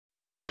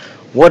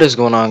What is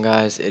going on,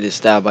 guys? It is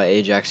Stab by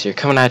Ajax here,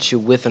 coming at you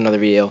with another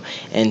video,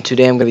 and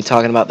today I'm going to be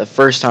talking about the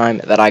first time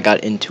that I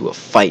got into a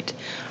fight.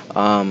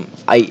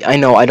 I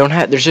know I don't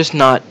have, there's just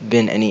not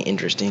been any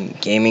interesting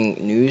gaming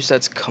news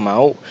that's come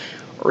out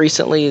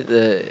recently.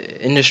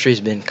 The industry's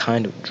been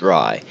kind of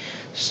dry,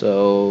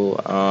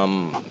 so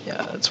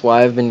yeah, that's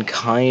why I've been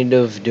kind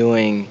of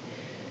doing,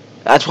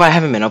 that's why I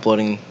haven't been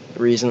uploading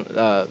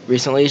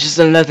recently. It's just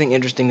nothing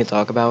interesting to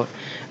talk about.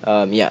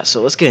 Yeah,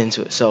 so let's get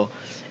into it. So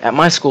at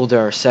my school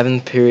there are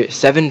seven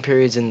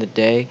periods in the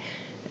day,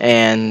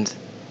 and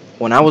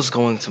when I was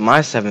going to my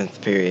seventh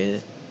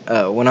period,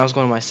 I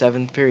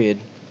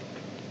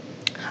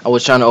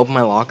was trying to open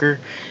my locker,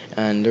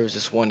 and there was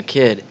this one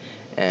kid,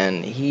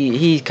 and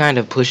he kind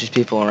of pushes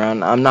people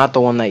around. I'm not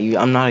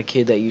a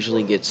kid that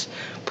usually gets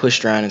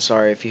pushed around. And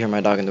sorry if you hear my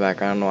dog in the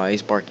background. I don't know why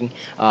he's barking.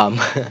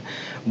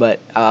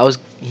 But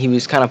he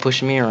was kind of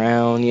pushing me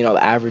around. You know,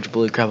 the average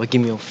bully crap, like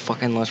give me your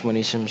fucking lunch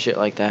money, some shit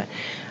like that.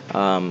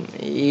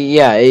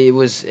 Yeah, it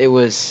was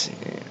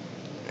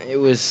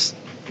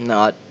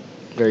not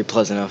very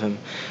pleasant of him.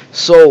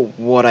 So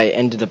what I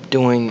ended up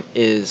doing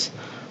is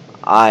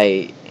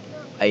I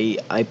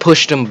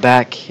pushed him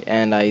back,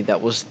 and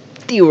that was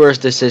the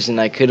worst decision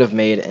I could have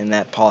made in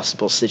that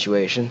possible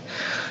situation.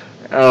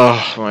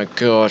 Oh my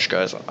gosh,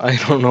 guys, I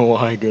don't know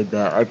why I did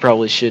that. I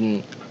probably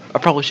shouldn't. I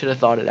probably should have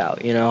thought it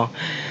out, you know.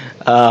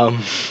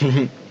 Um,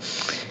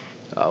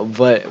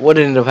 but what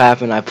ended up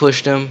happening, I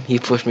pushed him, he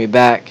pushed me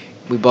back,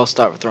 we both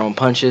start throwing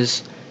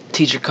punches.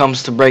 Teacher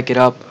comes to break it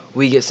up,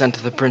 we get sent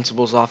to the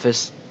principal's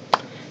office,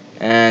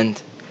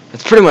 and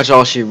that's pretty much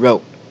all she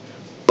wrote.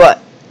 But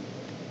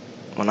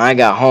when I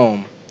got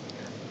home,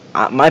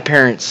 my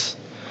parents,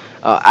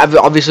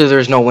 obviously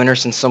there's no winner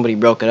since somebody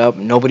broke it up.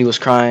 Nobody was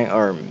crying,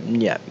 or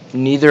yeah,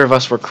 neither of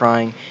us were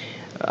crying.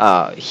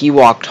 He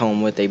walked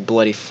home with a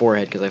bloody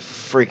forehead because I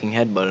freaking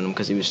headbutted him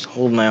because he was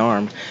holding my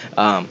arm.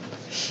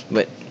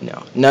 But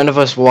no, none of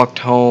us walked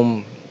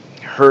home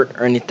hurt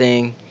or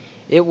anything.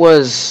 It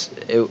was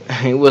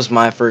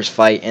my first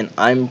fight, and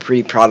I'm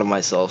pretty proud of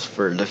myself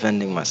for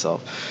defending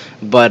myself.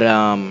 But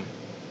I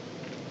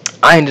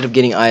ended up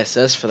getting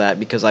ISS for that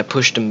because I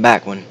pushed him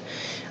back when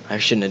I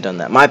shouldn't have done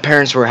that. My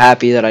parents were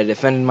happy that I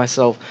defended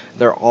myself.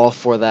 They're all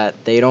for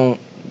that. They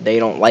don't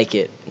like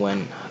it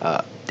when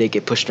they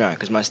get pushed around,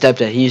 because my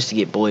stepdad, he used to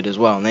get bullied as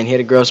well, and then he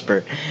had a growth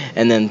spurt,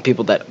 and then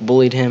people that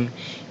bullied him,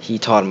 he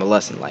taught him a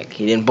lesson. Like,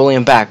 he didn't bully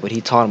him back, but he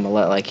taught him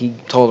like he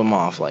told him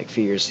off like a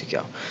few years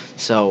ago.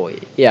 So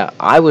yeah,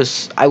 I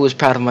was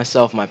proud of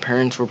myself. My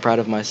parents were proud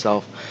of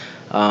myself.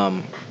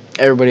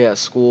 Everybody at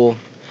school,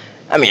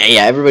 I mean,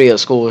 yeah, everybody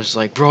at school was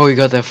like, bro, you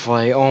got that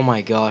fight, oh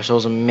my gosh, that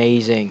was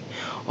amazing,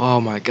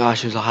 oh my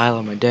gosh, it was a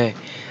highlight of my day.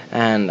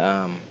 And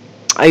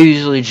I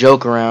usually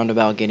joke around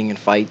about getting in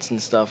fights and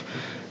stuff.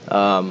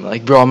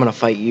 Like, bro, I'm gonna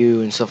fight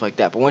you and stuff like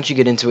that. But once you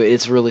get into it,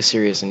 it's really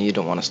serious, and you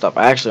don't want to stop.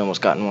 I actually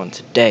almost got in one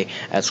today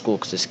at school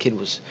because this kid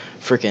was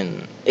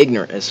freaking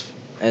ignorant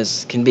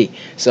as can be.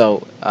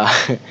 So,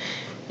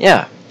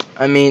 yeah.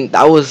 I mean,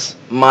 that was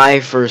my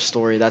first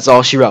story. That's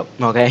all she wrote.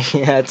 Okay,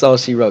 that's all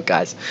she wrote,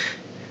 guys.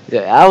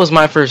 Yeah, that was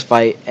my first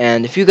fight.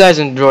 And if you guys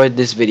enjoyed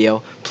this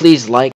video, please like.